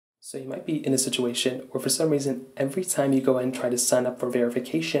So you might be in a situation where for some reason, every time you go and try to sign up for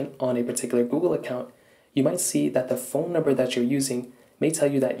verification on a particular Google account, you might see that the phone number that you're using may tell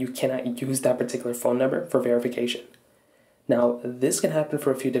you that you cannot use that particular phone number for verification. Now, this can happen for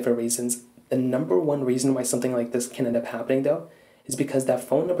a few different reasons. The number one reason why something like this can end up happening though, is because that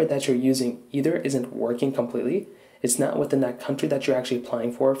phone number that you're using either isn't working completely, it's not within that country that you're actually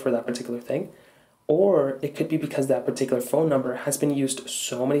applying for that particular thing, or it could be because that particular phone number has been used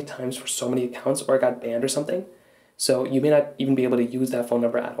so many times for so many accounts or it got banned or something. So you may not even be able to use that phone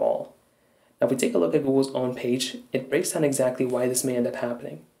number at all. Now, if we take a look at Google's own page, it breaks down exactly why this may end up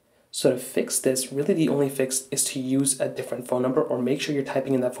happening. So to fix this, really the only fix is to use a different phone number or make sure you're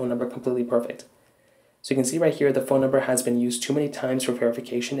typing in that phone number completely perfect. So you can see right here, the phone number has been used too many times for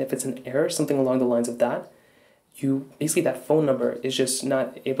verification. If it's an error, something along the lines of that, basically that phone number is just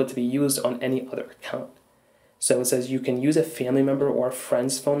not able to be used on any other account. So it says you can use a family member or a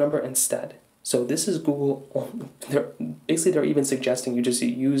friend's phone number instead. So this is Google, they're even suggesting you just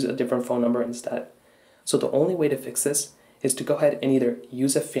use a different phone number instead. So the only way to fix this is to go ahead and either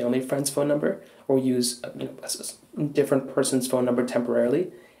use a family friend's phone number or use a different person's phone number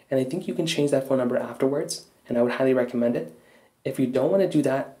temporarily. And I think you can change that phone number afterwards, and I would highly recommend it. If you don't want to do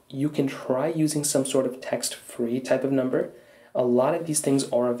that, you can try using some sort of text-free type of number. A lot of these things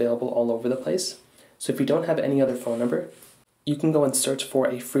are available all over the place. So if you don't have any other phone number, you can go and search for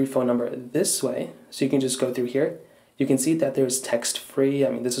a free phone number this way. So you can just go through here. You can see that there's text-free. I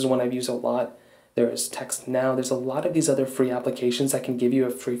mean, this is one I've used a lot. There's Text Now. There's a lot of these other free applications that can give you a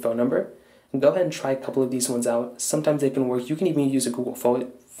free phone number. And go ahead and try a couple of these ones out. Sometimes they can work. You can even use a Google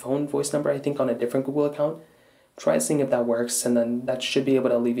phone voice number, I think, on a different Google account. Try seeing if that works, and then that should be able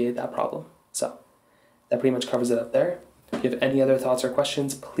to alleviate that problem. So that pretty much covers it up there. If you have any other thoughts or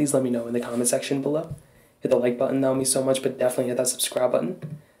questions, please let me know in the comment section below. Hit the like button, that would mean so much, but definitely hit that subscribe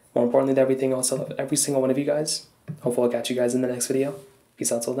button. More importantly than everything else, I love every single one of you guys. Hopefully I'll catch you guys in the next video.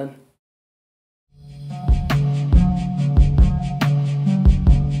 Peace out till then.